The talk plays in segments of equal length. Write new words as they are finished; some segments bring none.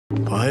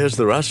Why is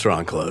the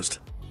restaurant closed?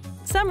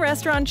 Some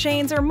restaurant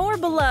chains are more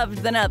beloved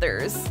than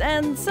others,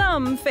 and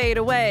some fade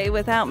away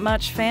without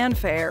much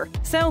fanfare.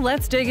 So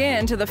let's dig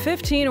into the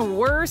 15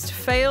 worst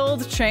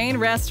failed chain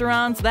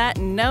restaurants that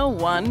no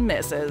one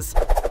misses.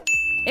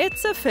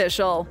 It's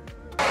official.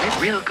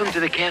 Welcome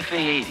to the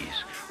Cafe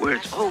 80s, where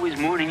it's always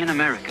morning in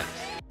America.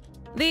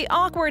 The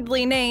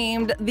awkwardly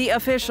named The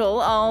Official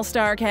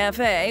All-Star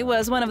Cafe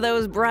was one of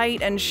those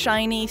bright and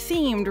shiny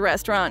themed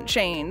restaurant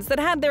chains that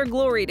had their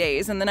glory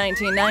days in the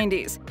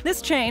 1990s.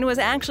 This chain was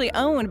actually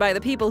owned by the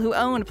people who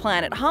owned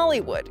Planet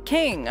Hollywood,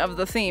 king of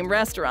the theme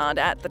restaurant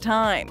at the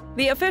time.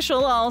 The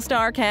Official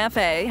All-Star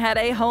Cafe had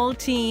a whole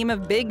team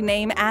of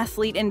big-name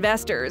athlete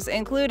investors,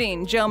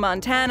 including Joe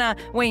Montana,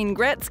 Wayne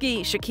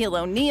Gretzky, Shaquille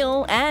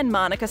O'Neal, and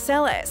Monica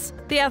Seles.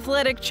 The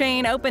athletic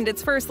chain opened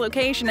its first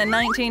location in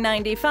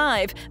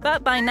 1995,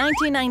 but by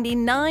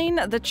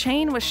 1999, the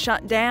chain was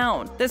shut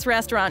down. This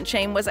restaurant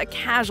chain was a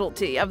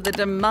casualty of the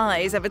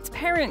demise of its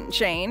parent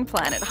chain,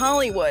 Planet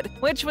Hollywood,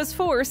 which was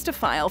forced to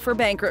file for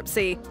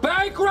bankruptcy.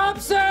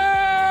 Bankruptcy!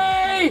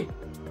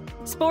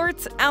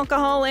 Sports,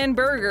 alcohol, and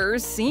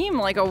burgers seem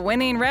like a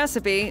winning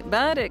recipe,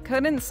 but it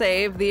couldn't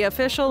save the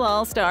Official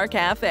All-Star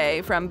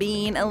Cafe from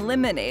being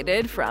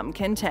eliminated from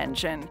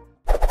contention.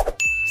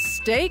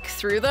 Steak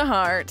through the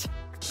heart.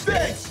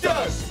 Steak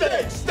stud,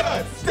 steak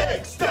stud,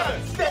 steak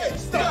stud, steak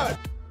stud.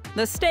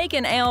 The steak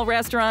and ale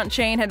restaurant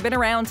chain had been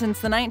around since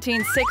the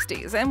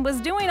 1960s and was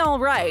doing all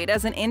right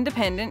as an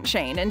independent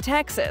chain in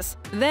Texas.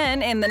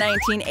 Then, in the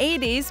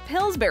 1980s,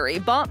 Pillsbury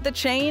bought the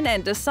chain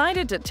and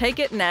decided to take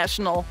it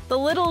national. The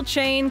little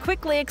chain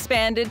quickly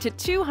expanded to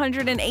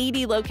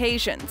 280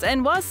 locations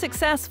and was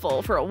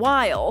successful for a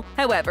while.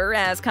 However,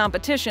 as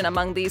competition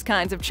among these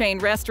kinds of chain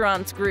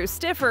restaurants grew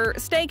stiffer,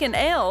 steak and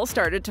ale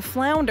started to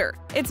flounder.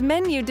 Its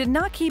menu did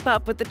not keep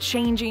up with the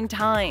changing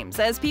times,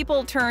 as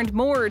people turned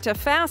more to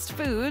fast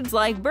foods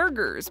like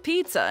burgers,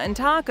 pizza, and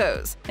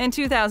tacos. In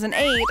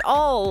 2008,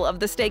 all of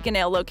the steak and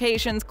ale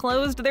locations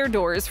closed their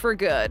doors for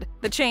good.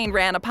 The chain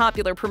ran a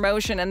popular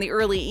promotion in the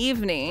early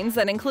evenings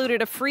that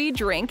included a free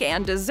drink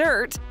and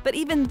dessert, but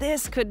even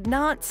this could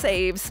not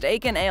save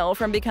steak and ale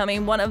from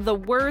becoming one of the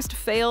worst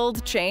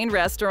failed chain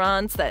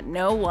restaurants that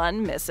no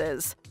one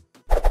misses.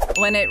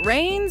 When it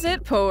rains,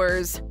 it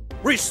pours.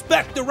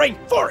 Respect the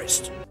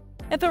rainforest!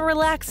 If a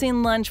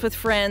relaxing lunch with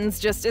friends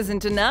just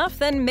isn't enough,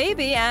 then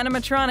maybe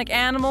animatronic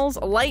animals,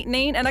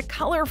 lightning, and a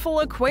colorful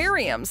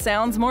aquarium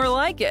sounds more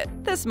like it.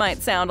 This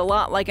might sound a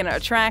lot like an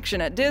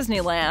attraction at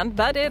Disneyland,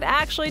 but it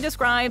actually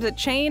describes a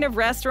chain of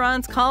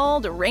restaurants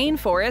called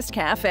Rainforest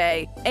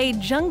Cafe. A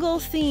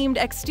jungle-themed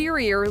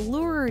exterior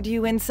lured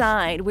you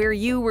inside, where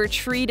you were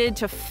treated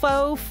to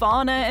faux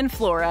fauna and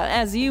flora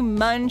as you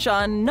munch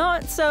on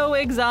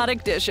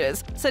not-so-exotic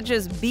dishes, such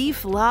as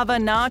beef lava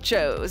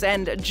nachos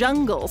and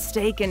jungle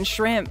steak and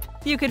shrimp.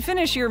 You could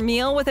finish your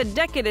meal with a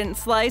decadent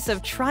slice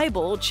of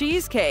tribal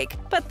cheesecake,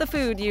 but the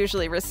food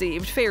usually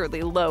received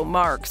fairly low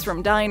marks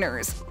from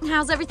diners.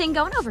 How's everything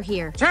going over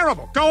here?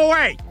 Terrible! Go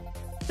away!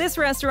 This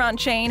restaurant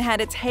chain had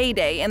its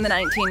heyday in the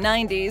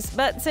 1990s,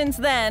 but since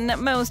then,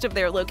 most of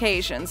their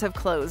locations have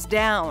closed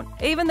down.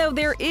 Even though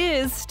there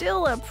is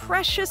still a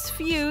precious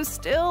few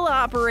still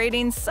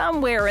operating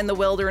somewhere in the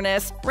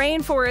wilderness,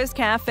 Rainforest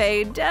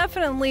Cafe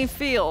definitely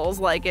feels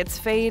like it's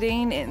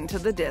fading into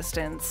the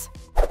distance.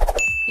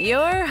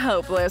 You're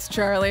hopeless,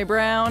 Charlie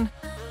Brown.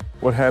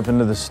 What happened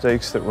to the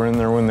steaks that were in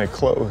there when they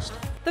closed?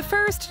 The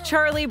first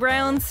Charlie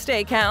Brown's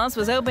Steakhouse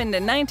was opened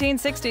in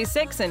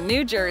 1966 in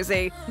New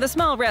Jersey. The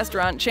small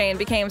restaurant chain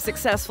became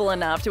successful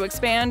enough to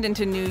expand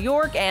into New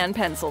York and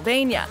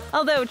Pennsylvania.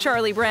 Although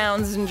Charlie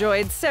Brown's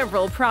enjoyed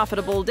several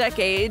profitable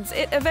decades,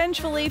 it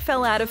eventually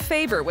fell out of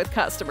favor with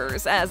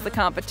customers as the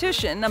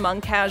competition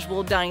among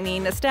casual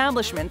dining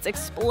establishments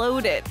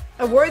exploded.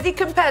 A worthy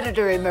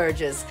competitor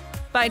emerges.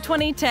 By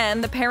 2010,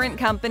 the parent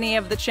company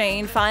of the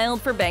chain filed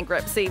for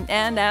bankruptcy,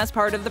 and as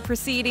part of the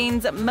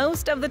proceedings,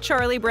 most of the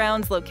Charlie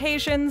Brown's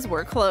locations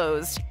were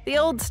closed. The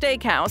old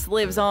steakhouse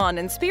lives on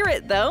in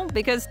spirit, though,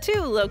 because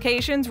 2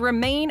 locations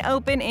remain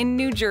open in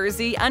New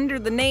Jersey under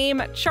the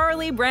name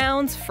Charlie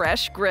Brown's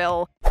Fresh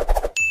Grill.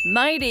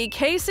 Mighty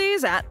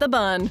Casey's at the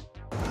Bun.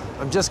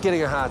 I'm just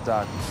getting a hot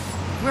dog.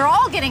 We're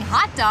all getting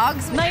hot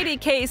dogs. Mighty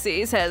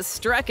Casey's has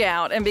struck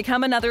out and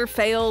become another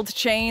failed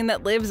chain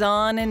that lives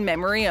on in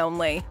memory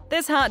only.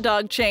 This hot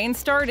dog chain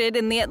started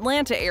in the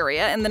Atlanta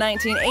area in the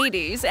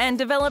 1980s and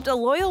developed a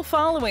loyal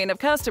following of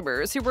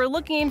customers who were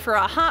looking for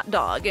a hot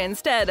dog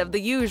instead of the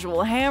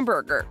usual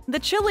hamburger. The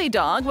chili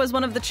dog was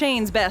one of the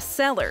chain's best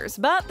sellers,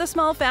 but the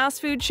small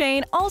fast food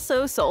chain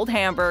also sold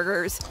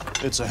hamburgers.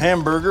 It's a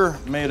hamburger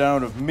made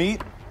out of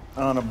meat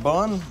on a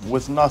bun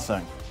with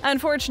nothing.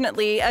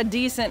 Unfortunately, a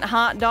decent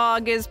hot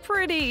dog is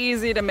pretty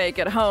easy to make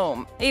at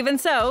home. Even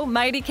so,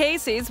 Mighty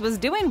Casey's was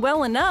doing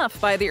well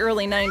enough by the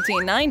early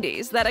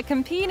 1990s that a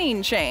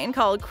competing chain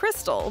called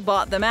Crystal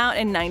bought them out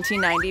in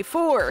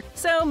 1994,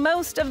 so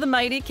most of the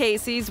Mighty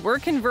Casey's were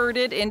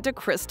converted into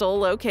Crystal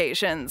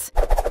locations.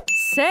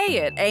 Say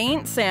it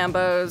ain't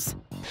Sambo's.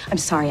 I'm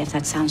sorry if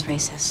that sounds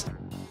racist.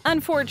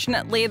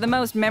 Unfortunately, the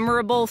most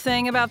memorable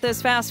thing about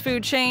this fast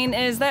food chain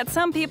is that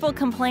some people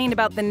complained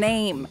about the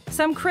name.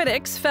 Some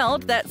critics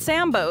felt that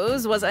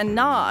Sambo's was a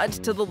nod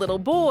to the little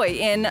boy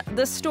in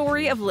The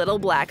Story of Little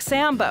Black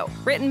Sambo,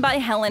 written by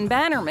Helen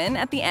Bannerman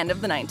at the end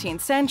of the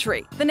 19th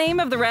century. The name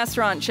of the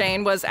restaurant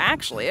chain was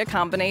actually a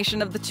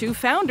combination of the two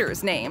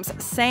founders' names,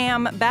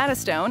 Sam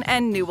Battistone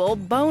and Newell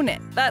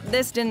Bonin. But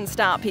this didn't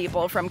stop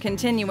people from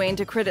continuing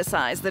to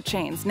criticize the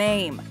chain's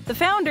name. The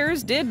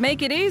founders did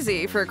make it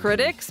easy for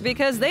critics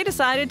because they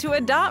decided to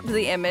adopt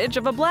the image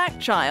of a black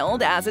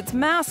child as its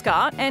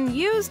mascot and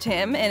used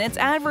him in its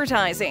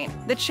advertising.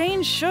 The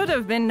chain should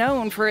have been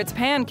known for its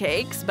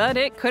pancakes, but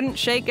it couldn't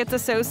shake its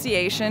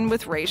association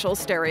with racial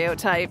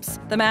stereotypes.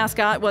 The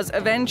mascot was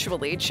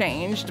eventually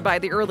changed by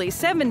the early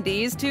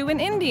 70s to an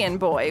Indian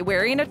boy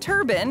wearing a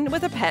turban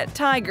with a pet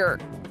tiger.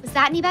 Was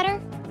that any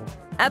better?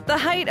 At the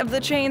height of the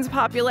chain's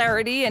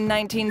popularity in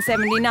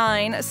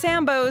 1979,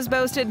 Sambo's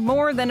boasted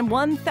more than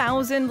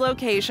 1,000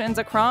 locations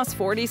across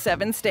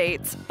 47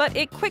 states, but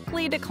it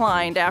quickly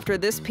declined after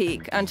this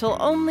peak until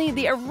only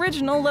the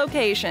original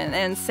location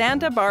in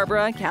Santa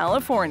Barbara,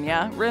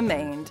 California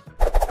remained.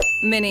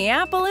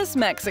 Minneapolis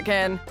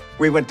Mexican.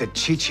 We went to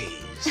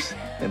Chi-Chi's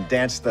and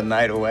danced the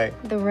night away.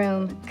 The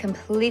room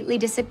completely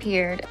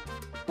disappeared.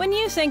 When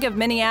you think of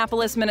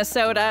Minneapolis,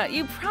 Minnesota,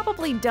 you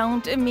probably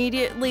don't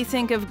immediately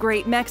think of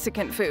great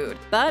Mexican food.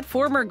 But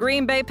former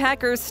Green Bay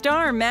Packers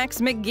star Max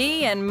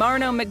McGee and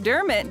Marno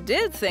McDermott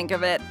did think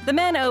of it. The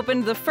men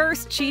opened the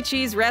first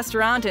Chi-Chi's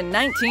restaurant in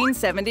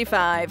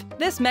 1975.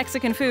 This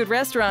Mexican food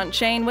restaurant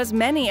chain was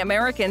many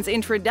Americans'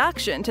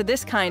 introduction to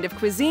this kind of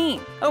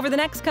cuisine. Over the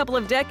next couple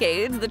of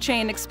decades, the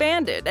chain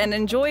expanded and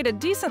enjoyed a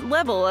decent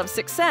level of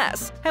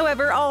success.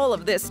 However, all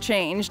of this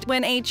changed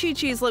when a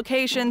Chi-Chi's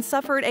location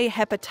suffered a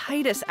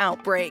hepatitis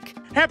outbreak.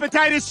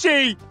 Hepatitis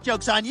C!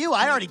 Joke's on you,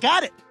 I already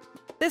got it.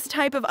 This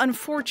type of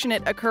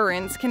unfortunate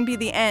occurrence can be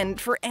the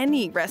end for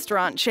any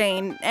restaurant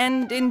chain,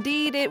 and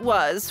indeed it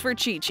was for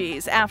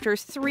Chi-Chi's after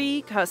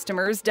 3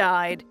 customers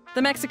died.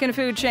 The Mexican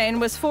food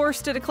chain was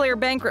forced to declare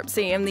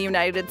bankruptcy in the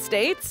United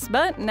States,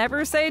 but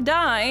never say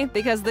die,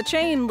 because the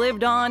chain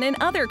lived on in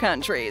other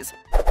countries.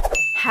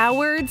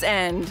 Howard's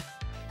End.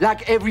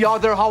 Like every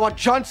other Howard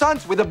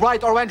Johnson's with a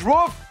bright orange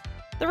roof?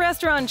 The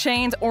restaurant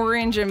chain's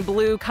orange and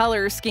blue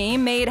color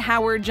scheme made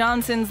Howard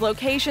Johnson's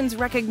locations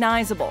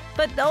recognizable,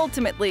 but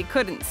ultimately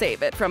couldn't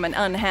save it from an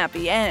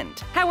unhappy end.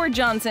 Howard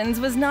Johnson's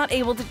was not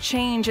able to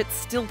change its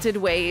stilted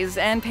ways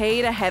and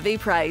paid a heavy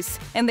price.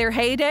 In their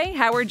heyday,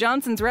 Howard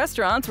Johnson's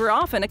restaurants were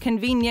often a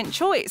convenient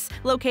choice,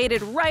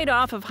 located right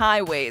off of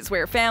highways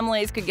where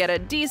families could get a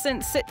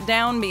decent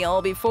sit-down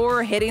meal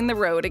before hitting the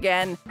road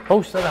again.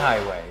 Host of the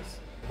highways.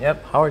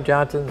 Yep, Howard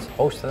Johnson's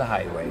host of the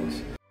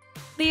highways.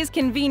 These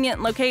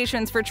convenient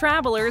locations for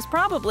travelers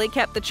probably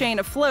kept the chain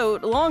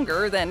afloat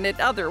longer than it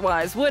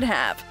otherwise would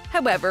have.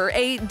 However,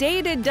 a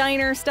dated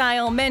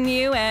diner-style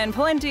menu and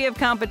plenty of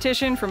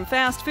competition from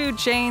fast food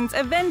chains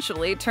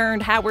eventually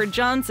turned Howard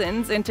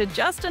Johnson's into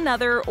just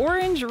another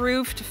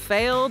orange-roofed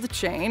failed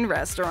chain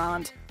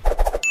restaurant.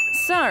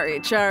 Sorry,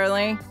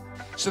 Charlie.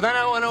 So then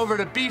I went over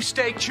to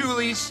Beefsteak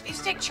Chuli's.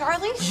 Beefsteak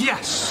Charlie's?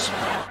 Yes!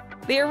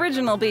 The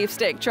original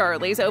Beefsteak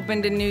Charlie's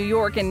opened in New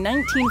York in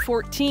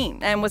 1914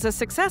 and was a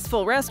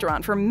successful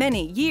restaurant for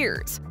many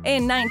years.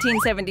 In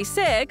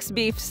 1976,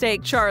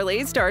 Beefsteak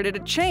Charlie's started a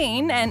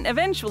chain and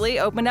eventually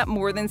opened up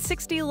more than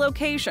 60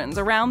 locations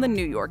around the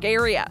New York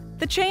area.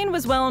 The chain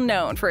was well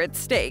known for its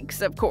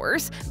steaks, of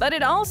course, but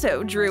it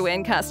also drew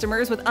in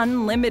customers with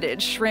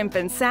unlimited shrimp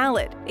and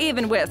salad.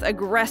 Even with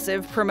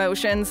aggressive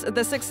promotions,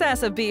 the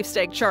success of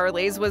Beefsteak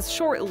Charlie's was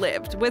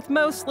short-lived, with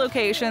most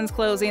locations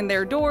closing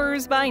their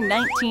doors by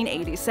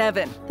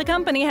 1987. The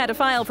company had to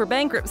file for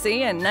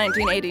bankruptcy in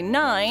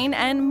 1989,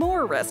 and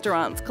more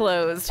restaurants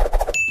closed.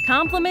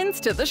 Compliments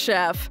to the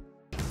chef.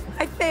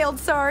 I failed,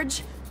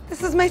 Sarge.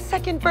 This is my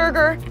second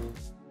burger.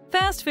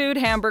 Fast food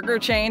hamburger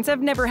chains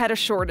have never had a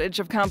shortage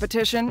of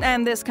competition,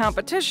 and this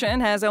competition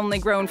has only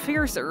grown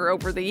fiercer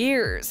over the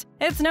years.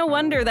 It's no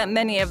wonder that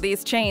many of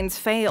these chains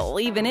fail,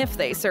 even if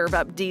they serve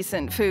up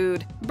decent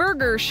food.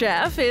 Burger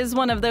Chef is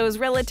one of those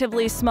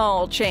relatively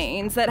small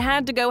chains that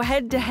had to go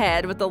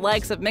head-to-head with the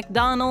likes of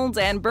McDonald's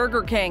and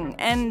Burger King,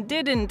 and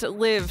didn't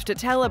live to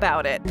tell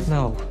about it.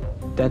 No,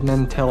 dead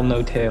men tell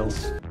no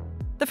tales.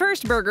 The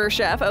first Burger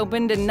Chef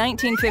opened in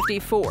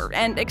 1954,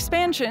 and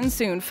expansion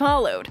soon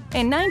followed.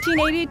 In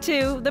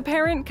 1982, the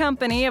parent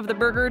company of the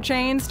burger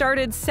chain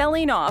started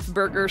selling off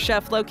Burger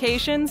Chef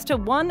locations to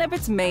one of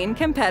its main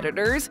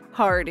competitors,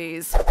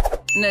 Hardee's.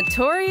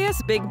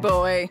 Notorious Big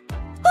Boy.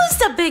 Who's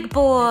the big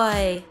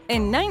boy?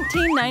 In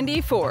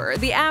 1994,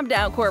 the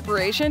Abdow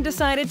Corporation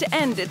decided to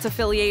end its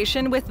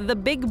affiliation with the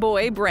Big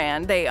Boy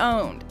brand they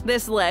owned.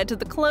 This led to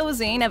the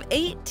closing of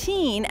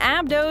 18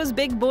 Abdow's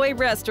Big Boy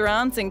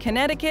restaurants in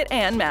Connecticut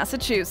and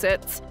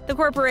Massachusetts. The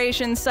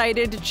corporation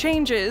cited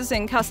changes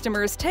in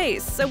customers'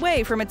 tastes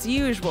away from its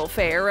usual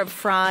fare of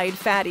fried,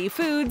 fatty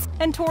foods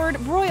and toward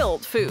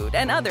broiled food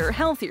and other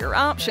healthier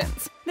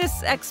options.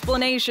 This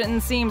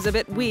explanation seems a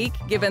bit weak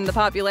given the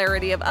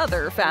popularity of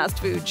other fast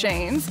food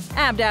chains.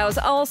 Abdow's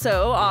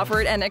also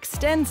offered an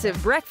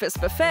extensive breakfast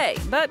buffet,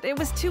 but it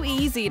was too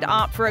easy to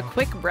opt for a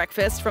quick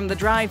breakfast from the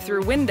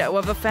drive-thru window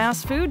of a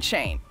fast food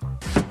chain.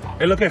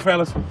 Hey, look here,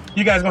 fellas.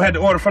 You guys gonna have to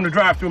order from the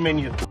drive-thru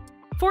menu.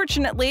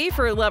 Fortunately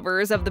for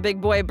lovers of the Big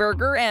Boy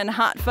Burger and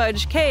hot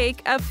fudge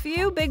cake, a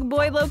few Big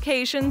Boy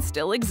locations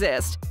still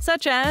exist,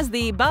 such as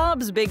the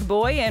Bob's Big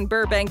Boy in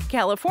Burbank,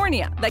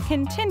 California, that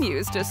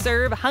continues to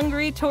serve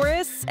hungry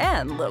tourists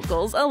and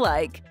locals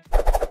alike.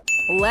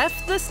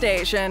 Left the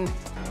station.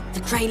 The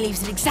train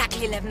leaves at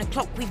exactly 11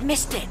 o'clock. We've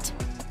missed it.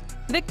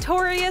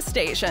 Victoria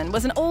Station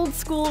was an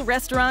old-school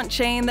restaurant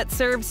chain that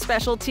served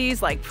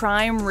specialties like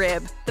prime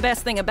rib. The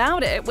best thing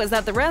about it was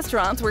that the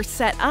restaurants were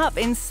set up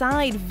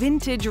inside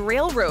vintage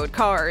railroad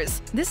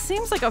cars. This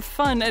seems like a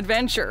fun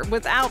adventure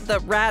without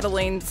the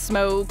rattling,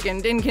 smoke,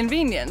 and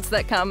inconvenience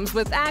that comes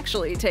with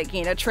actually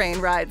taking a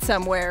train ride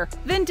somewhere.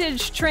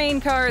 Vintage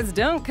train cars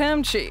don't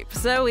come cheap,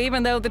 so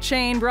even though the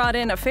chain brought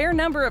in a fair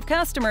number of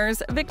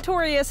customers,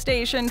 Victoria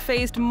Station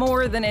faced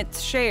more than its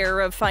share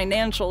of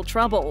financial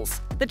troubles.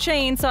 The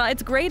chain saw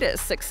its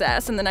greatest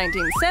success in the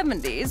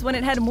 1970s when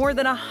it had more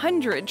than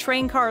 100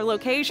 train car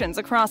locations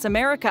across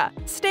America.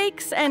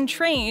 Steaks and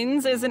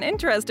trains is an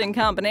interesting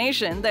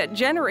combination that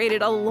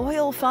generated a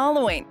loyal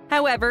following.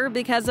 However,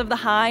 because of the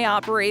high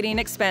operating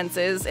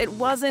expenses, it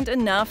wasn't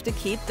enough to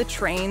keep the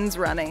trains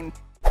running.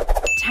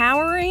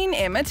 Towering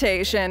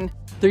imitation.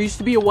 There used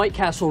to be a White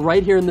Castle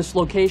right here in this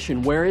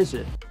location. Where is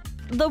it?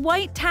 The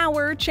White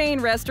Tower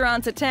chain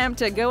restaurant's attempt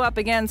to go up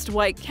against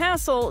White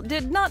Castle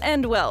did not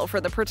end well for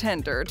the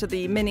pretender to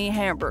the mini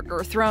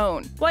hamburger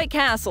throne. White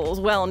Castle's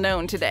well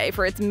known today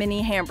for its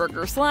mini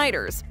hamburger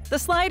sliders. The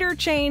slider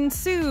chain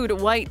sued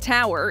White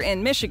Tower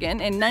in Michigan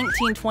in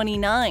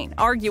 1929,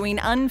 arguing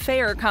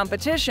unfair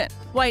competition.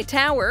 White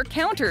Tower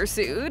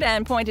countersued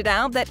and pointed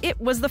out that it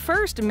was the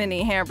first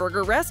mini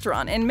hamburger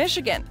restaurant in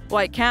Michigan.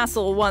 White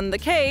Castle won the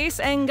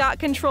case and got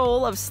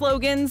control of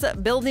slogans,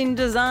 building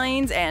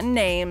designs, and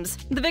names.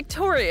 The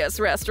victorious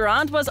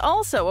restaurant was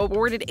also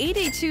awarded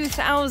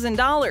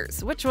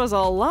 $82,000, which was a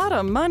lot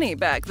of money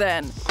back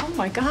then. Oh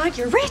my God,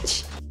 you're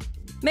rich!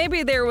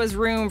 Maybe there was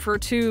room for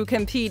two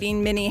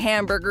competing mini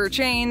hamburger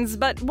chains,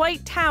 but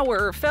White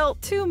Tower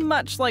felt too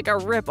much like a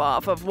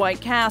ripoff of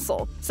White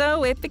Castle,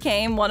 so it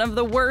became one of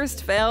the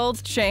worst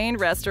failed chain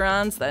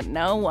restaurants that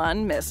no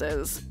one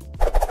misses.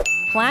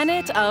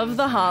 Planet of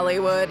the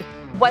Hollywood.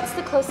 What's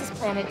the closest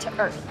planet to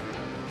Earth?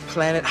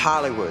 Planet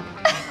Hollywood.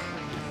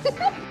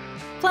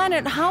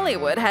 Planet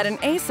Hollywood had an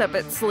ace up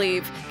its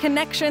sleeve,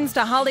 connections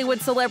to Hollywood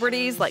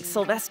celebrities like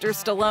Sylvester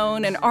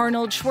Stallone and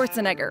Arnold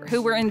Schwarzenegger,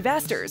 who were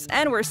investors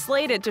and were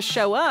slated to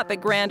show up at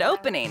grand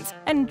openings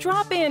and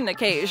drop in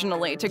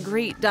occasionally to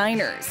greet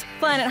diners.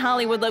 Planet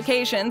Hollywood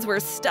locations were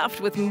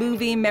stuffed with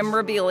movie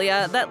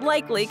memorabilia that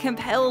likely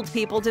compelled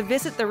people to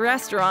visit the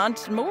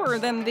restaurant more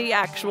than the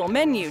actual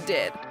menu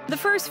did. The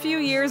first few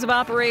years of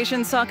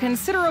operation saw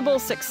considerable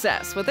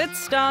success, with its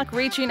stock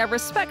reaching a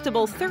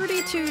respectable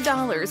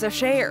 $32 a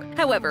share.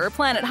 However,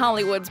 Planet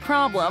Hollywood's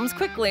problems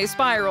quickly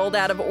spiraled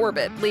out of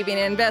orbit, leaving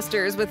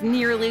investors with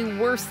nearly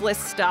worthless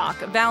stock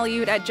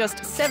valued at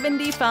just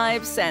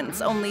 75 cents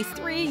only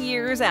 3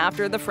 years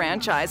after the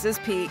franchise's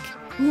peak.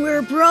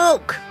 We're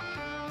broke!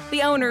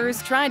 The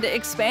owners tried to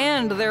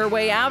expand their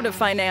way out of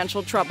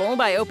financial trouble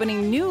by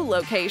opening new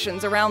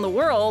locations around the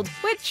world,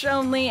 which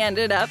only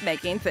ended up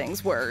making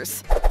things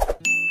worse.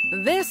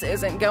 This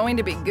isn't going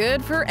to be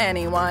good for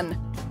anyone.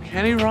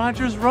 Kenny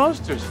Rogers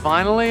Roasters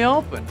finally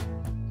open.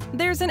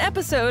 There's an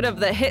episode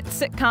of the hit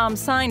sitcom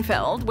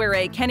Seinfeld where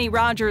a Kenny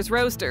Rogers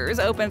Roasters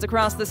opens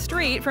across the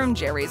street from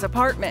Jerry's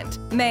apartment.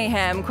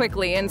 Mayhem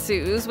quickly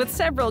ensues, with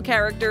several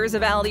characters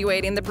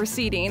evaluating the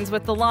proceedings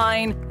with the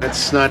line,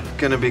 "That's not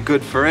gonna be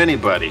good for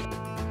anybody."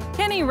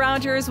 Kenny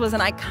Rogers was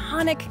an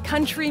iconic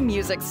country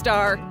music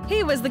star.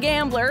 He was the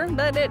gambler,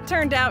 but it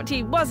turned out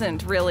he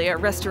wasn't really a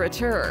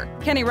restaurateur.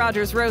 Kenny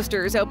Rogers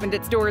Roasters opened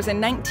its doors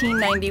in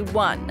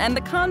 1991, and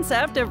the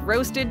concept of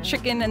roasted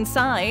chicken and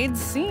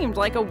sides seemed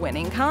like a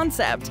winning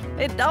concept.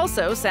 It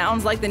also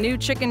sounds like the new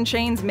chicken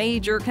chain's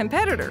major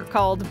competitor,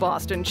 called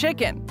Boston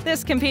Chicken.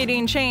 This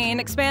competing chain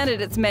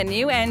expanded its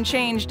menu and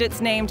changed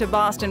its name to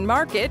Boston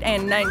Market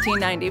in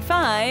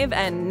 1995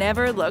 and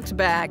never looked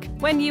back.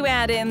 When you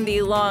add in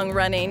the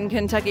long-running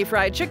Kentucky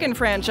Fried Chicken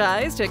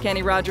franchise to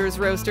Kenny Rogers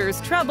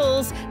Roasters'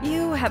 troubles,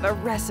 you have a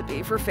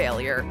recipe for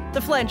failure. The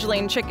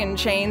fledgling chicken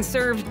chain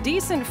served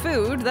decent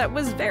food that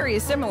was very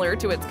similar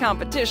to its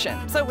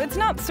competition, so it's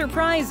not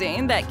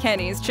surprising that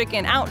Kenny's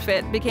chicken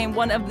outfit became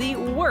one of the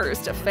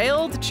worst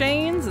failed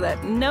chains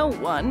that no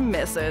one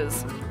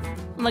misses.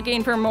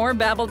 Looking for more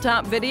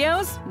BabbleTop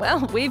videos?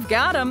 Well, we've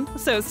got them,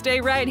 so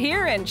stay right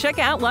here and check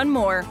out one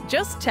more.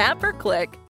 Just tap or click.